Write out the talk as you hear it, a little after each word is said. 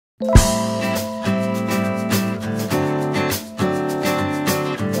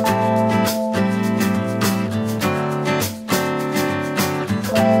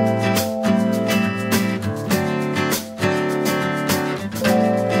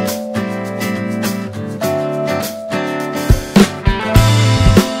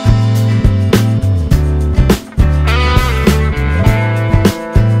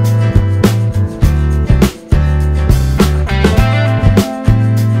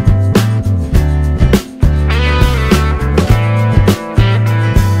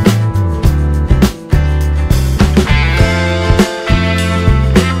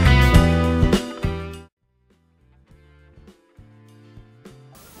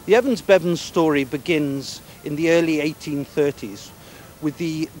The Evans-Bevan story begins in the early 1830s with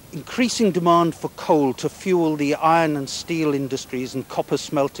the increasing demand for coal to fuel the iron and steel industries and copper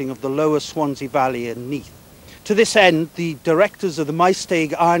smelting of the lower Swansea Valley and Neath. To this end, the directors of the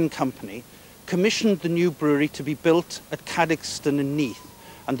Maesteg Iron Company commissioned the new brewery to be built at Cadoxton and Neath,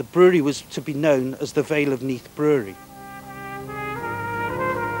 and the brewery was to be known as the Vale of Neath Brewery.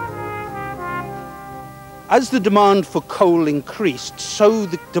 As the demand for coal increased, so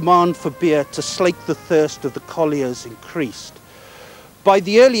the demand for beer to slake the thirst of the colliers increased. By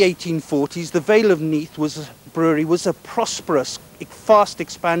the early 1840s, the Vale of Neath brewery was a prosperous, fast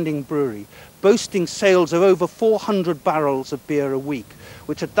expanding brewery, boasting sales of over 400 barrels of beer a week,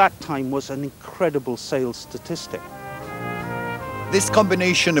 which at that time was an incredible sales statistic. This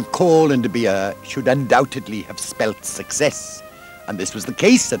combination of coal and beer should undoubtedly have spelt success, and this was the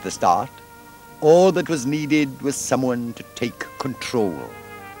case at the start. All that was needed was someone to take control.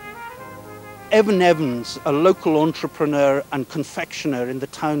 Evan Evans, a local entrepreneur and confectioner in the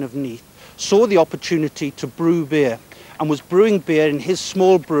town of Neath, saw the opportunity to brew beer and was brewing beer in his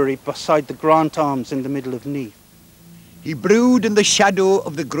small brewery beside the Grant Arms in the middle of Neath. He brewed in the shadow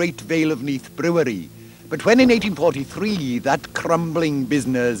of the great Vale of Neath Brewery, but when in 1843 that crumbling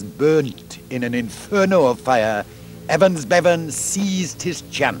business burnt in an inferno of fire, Evans-Bevan seized his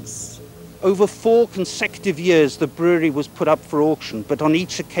chance. Over 4 consecutive years, the brewery was put up for auction, but on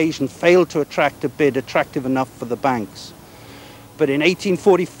each occasion failed to attract a bid attractive enough for the banks. But in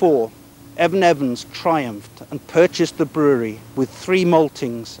 1844, Evan Evans triumphed and purchased the brewery with 3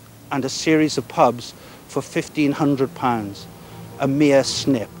 maltings and a series of pubs for £1,500, a mere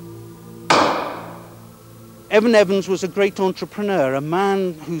snip. Evan Evans was a great entrepreneur, a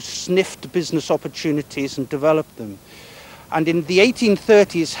man who sniffed business opportunities and developed them, and in the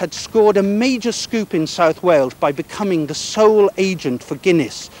 1830s had scored a major scoop in South Wales by becoming the sole agent for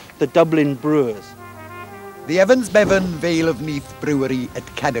Guinness, the Dublin brewers. The Evans-Bevan Vale of Neath Brewery at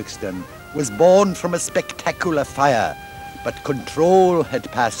Cadoxton was born from a spectacular fire, but control had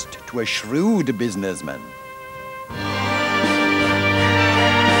passed to a shrewd businessman.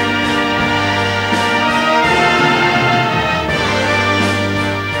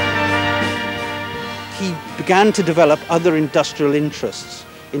 He began to develop other industrial interests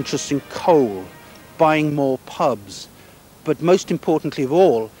in coal, buying more pubs, but most importantly of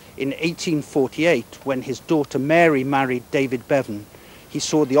all, in 1848, when his daughter Mary married David Bevan, he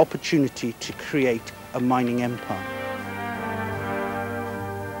saw the opportunity to create a mining empire.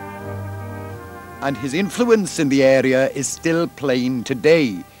 And his influence in the area is still plain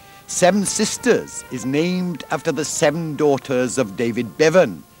today. Seven Sisters is named after the 7 daughters of David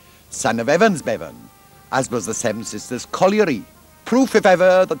Bevan, son of Evans-Bevan, as was the Seven Sisters Colliery. Proof, if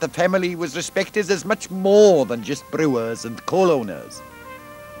ever, that the family was respected as much more than just brewers and coal owners.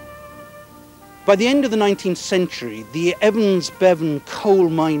 By the end of the 19th century, the Evans-Bevan coal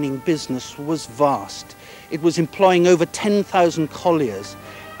mining business was vast. It was employing over 10,000 colliers,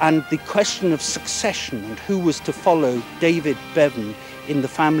 and the question of succession and who was to follow David Bevan in the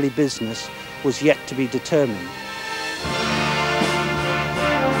family business was yet to be determined.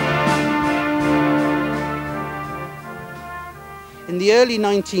 In the early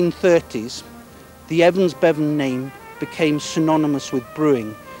 1930s, the Evans-Bevan name became synonymous with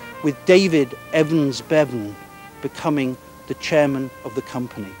brewing, with David Evans-Bevan becoming the chairman of the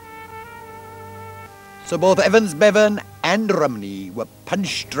company. So both Evans-Bevan and Rumney were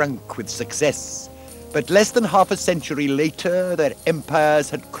punch-drunk with success, but less than half a century later, their empires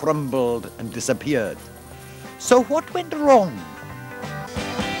had crumbled and disappeared. So what went wrong?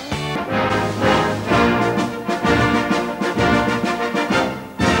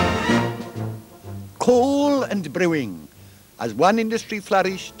 Coal and brewing. As one industry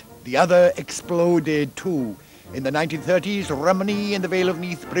flourished, the other exploded too. In the 1930s, Rumney and the Vale of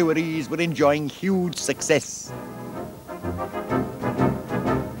Neath breweries were enjoying huge success.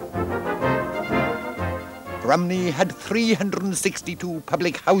 Rumney had 362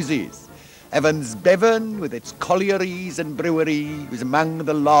 public houses. Evans Bevan, with its collieries and brewery, was among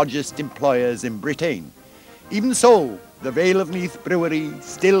the largest employers in Britain. Even so, the Vale of Neath Brewery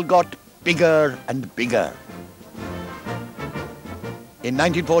still got bigger and bigger. In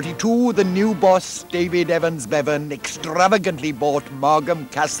 1942, the new boss, David Evans Bevan, extravagantly bought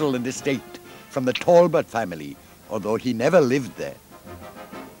Margam Castle and estate from the Talbot family, although he never lived there.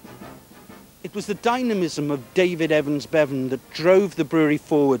 It was the dynamism of David Evans Bevan that drove the brewery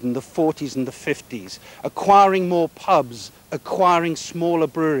forward in the 40s and the 50s, acquiring more pubs, acquiring smaller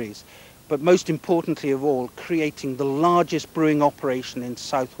breweries, but most importantly of all, creating the largest brewing operation in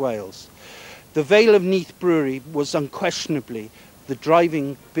South Wales. The Vale of Neath Brewery was unquestionably the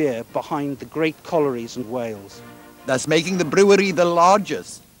driving beer behind the great collieries in Wales. Thus making the brewery the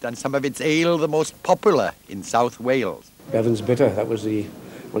largest and some of its ale the most popular in South Wales. Bevan's Bitter, that was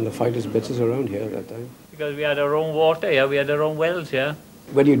one of the finest bitters around here at that time. Because we had our own water here, we had our own wells here.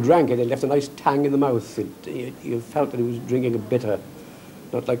 When you drank it, it left a nice tang in the mouth. You felt that it was drinking a bitter,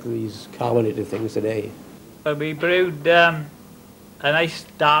 not like these carbonated things today. Well, we brewed a nice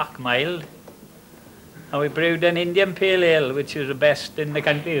dark mild, and we brewed an Indian Pale Ale, which is the best in the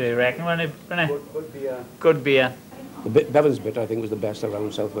country, they reckon, wasn't it? Good beer. Good beer. Bevan's Bitter, I think, was the best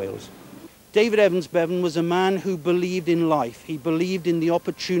around South Wales. David Evans Bevan was a man who believed in life. He believed in the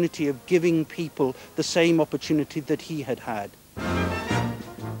opportunity of giving people the same opportunity that he had had.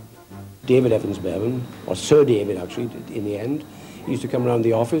 David Evans Bevan, or Sir David actually, in the end, he used to come around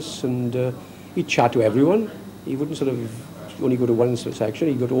the office and he'd chat to everyone. He wouldn't sort of only go to one section,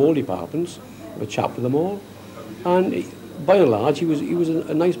 he'd go to all departments, have a chat with them all. And by and large, he was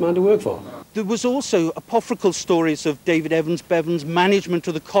a nice man to work for. There was also apocryphal stories of David Evans Bevan's management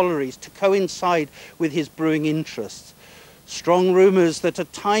of the collieries to coincide with his brewing interests. Strong rumours that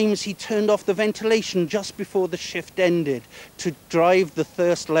at times he turned off the ventilation just before the shift ended to drive the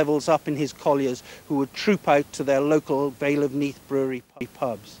thirst levels up in his colliers who would troop out to their local Vale of Neath Brewery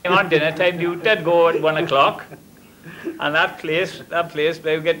pubs. On dinner time, you'd go at 1 o'clock, and that place,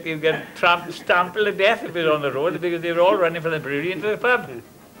 you'd get stamped to death if it was on the road, because they were all running from the brewery into the pub.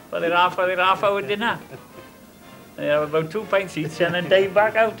 For their half-hour dinner. They have about 2 pints each and then dive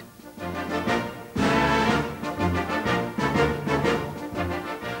back out.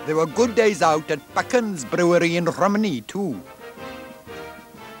 There were good days out at Buchan's Brewery in Rumney too.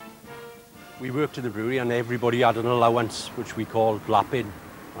 We worked in the brewery and everybody had an allowance, which we called lapping.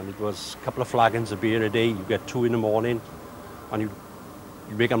 And it was a couple of flagons of beer a day. You get 2 in the morning and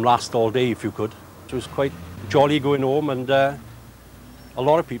you'd make them last all day if you could. So it was quite jolly going home, and a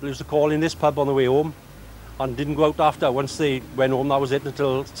lot of people used to call in this pub on the way home and didn't go out after. Once they went home, that was it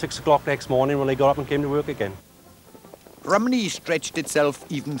until 6 o'clock next morning when they got up and came to work again. Rumney stretched itself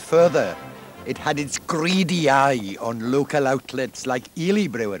even further. It had its greedy eye on local outlets like Ely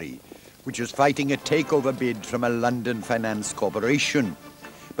Brewery, which was fighting a takeover bid from a London finance corporation.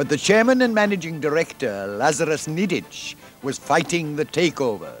 But the chairman and managing director, Lazarus Nidich, was fighting the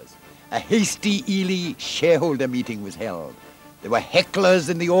takeovers. A hasty Ely shareholder meeting was held. There were hecklers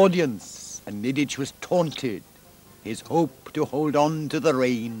in the audience, and Nidich was taunted. His hope to hold on to the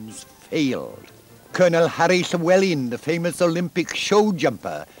reins failed. Colonel Harry Llewellyn, the famous Olympic show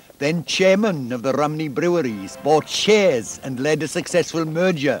jumper, then chairman of the Rumney Breweries, bought shares and led a successful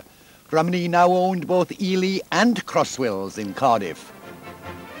merger. Rumney now owned both Ely and Crosswells in Cardiff.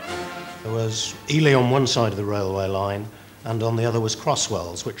 There was Ely on one side of the railway line, and on the other was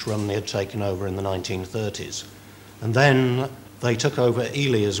Crosswells, which Rumney had taken over in the 1930s. And then they took over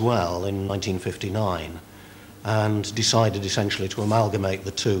Ely as well in 1959 and decided essentially to amalgamate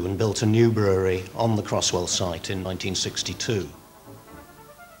the two and built a new brewery on the Crosswell site in 1962.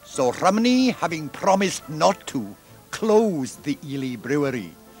 So Rumney, having promised not to, closed the Ely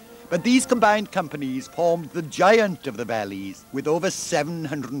Brewery. But these combined companies formed the giant of the valleys with over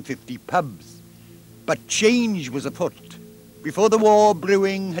 750 pubs. But change was afoot. Before the war,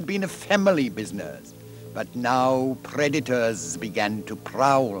 brewing had been a family business. But now predators began to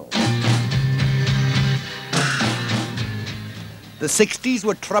prowl. The 60s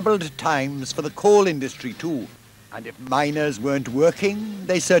were troubled times for the coal industry too. And if miners weren't working,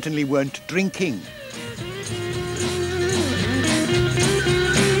 they certainly weren't drinking.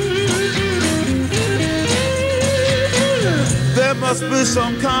 There must be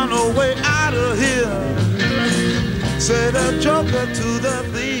some kind of way out of here, said a joker to the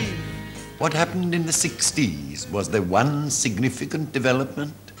thief. What happened in the 60s? Was there one significant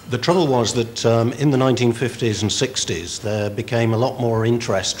development? The trouble was that in the 1950s and 60s there became a lot more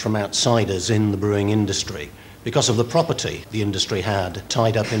interest from outsiders in the brewing industry because of the property the industry had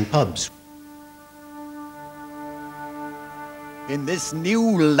tied up in pubs. In this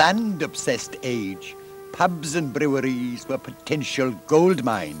new land-obsessed age, pubs and breweries were potential gold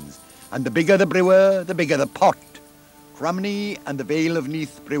mines, and the bigger the brewer, the bigger the pot. Rumney and the Vale of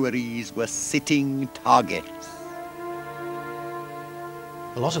Neath breweries were sitting targets.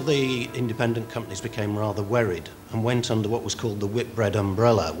 A lot of the independent companies became rather worried and went under what was called the Whitbread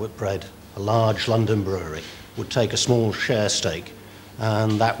umbrella. Whitbread, a large London brewery, would take a small share stake,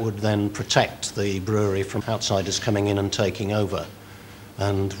 and that would then protect the brewery from outsiders coming in and taking over.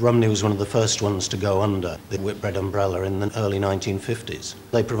 And Rumney was one of the first ones to go under the Whitbread umbrella in the early 1950s.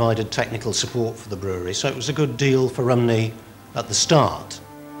 They provided technical support for the brewery, so it was a good deal for Rumney at the start.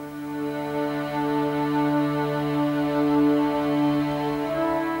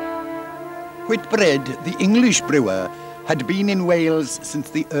 Whitbread, the English brewer, had been in Wales since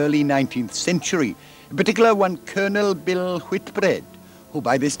the early 19th century, in particular one Colonel Bill Whitbread, who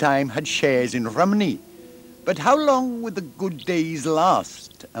by this time had shares in Rumney. But how long would the good days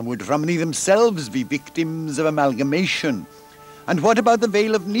last, and would Rumney themselves be victims of amalgamation? And what about the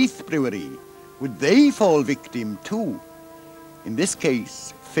Vale of Neath brewery? Would they fall victim too? In this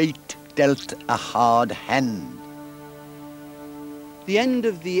case, fate dealt a hard hand. The end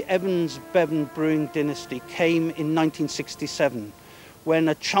of the Evans-Bevan brewing dynasty came in 1967, when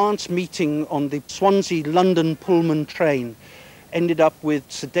a chance meeting on the Swansea-London Pullman train ended up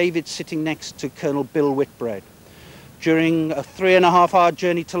with Sir David sitting next to Colonel Bill Whitbread. During a 3.5-hour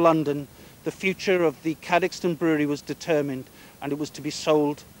journey to London, the future of the Cadoxton Brewery was determined, and it was to be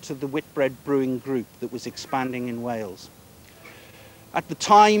sold to the Whitbread Brewing Group that was expanding in Wales. At the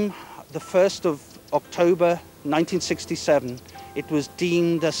time, the 1st of October 1967, it was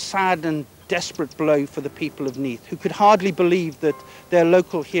deemed a sad and desperate blow for the people of Neath, who could hardly believe that their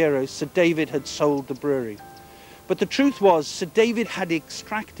local hero, Sir David, had sold the brewery. But the truth was, Sir David had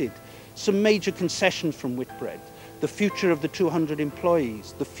extracted some major concessions from Whitbread: the future of the 200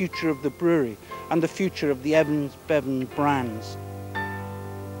 employees, the future of the brewery, and the future of the Evans-Bevan brands.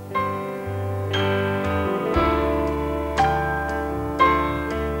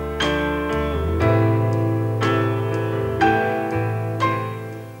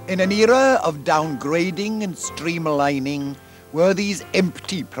 In an era of downgrading and streamlining were these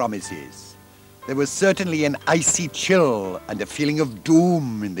empty promises. There was certainly an icy chill and a feeling of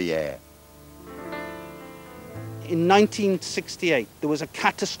doom in the air. In 1968, there was a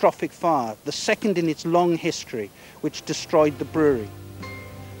catastrophic fire, the second in its long history, which destroyed the brewery.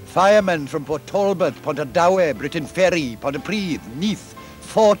 Firemen from Port Talbot, Pontardawe, Britton Ferry, Pontypridd, Neath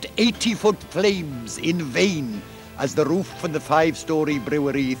fought 80-foot flames in vain as the roof from the 5-story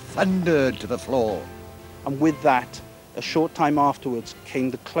brewery thundered to the floor. And with that, a short time afterwards, came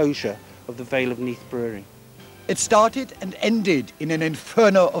the closure of the Vale of Neath Brewery. It started and ended in an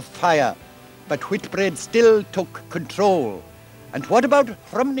inferno of fire, but Whitbread still took control. And what about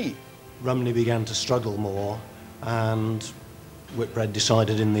Rumney? Rumney began to struggle more, and Whitbread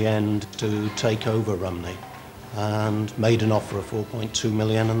decided in the end to take over Rumney and made an offer of 4.2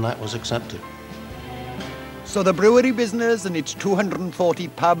 million, and that was accepted. So the brewery business and its 240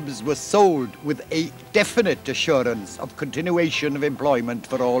 pubs were sold with a definite assurance of continuation of employment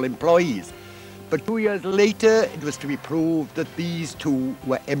for all employees. But 2 years later, it was to be proved that these too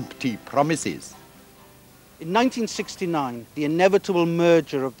were empty promises. In 1969, the inevitable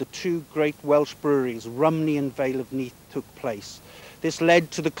merger of the two great Welsh breweries, Rumney and Vale of Neath, took place. This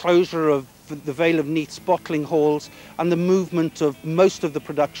led to the closure of the Vale of Neath's bottling halls and the movement of most of the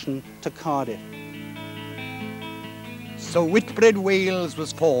production to Cardiff. So Whitbread Wales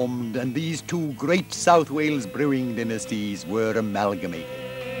was formed, and these two great South Wales brewing dynasties were amalgamated.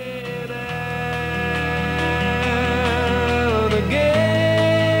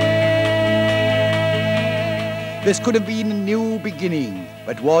 This could have been a new beginning,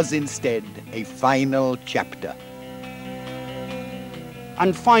 but was instead a final chapter.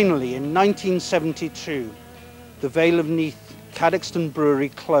 And finally, in 1972, the Vale of Neath Cadoxton Brewery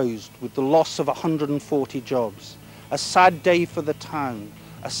closed with the loss of 140 jobs. A sad day for the town,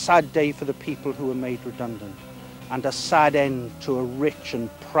 a sad day for the people who were made redundant, and a sad end to a rich and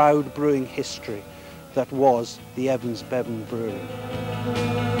proud brewing history that was the Evans-Bevan Brewery.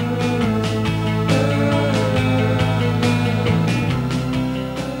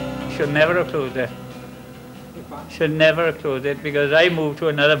 Should never have closed it. Should never have closed it, because I moved to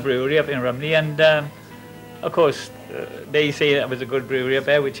another brewery up in Rumney, and of course they say that was a good brewery up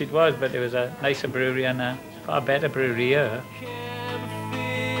there, which it was, but it was a nicer brewery and a far better brewery here.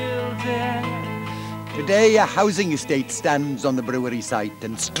 Today a housing estate stands on the brewery site,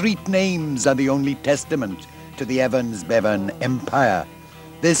 and street names are the only testament to the Evans-Bevan empire.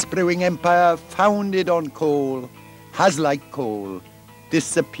 This brewing empire, founded on coal, has, like coal,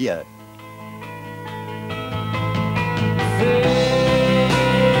 disappeared.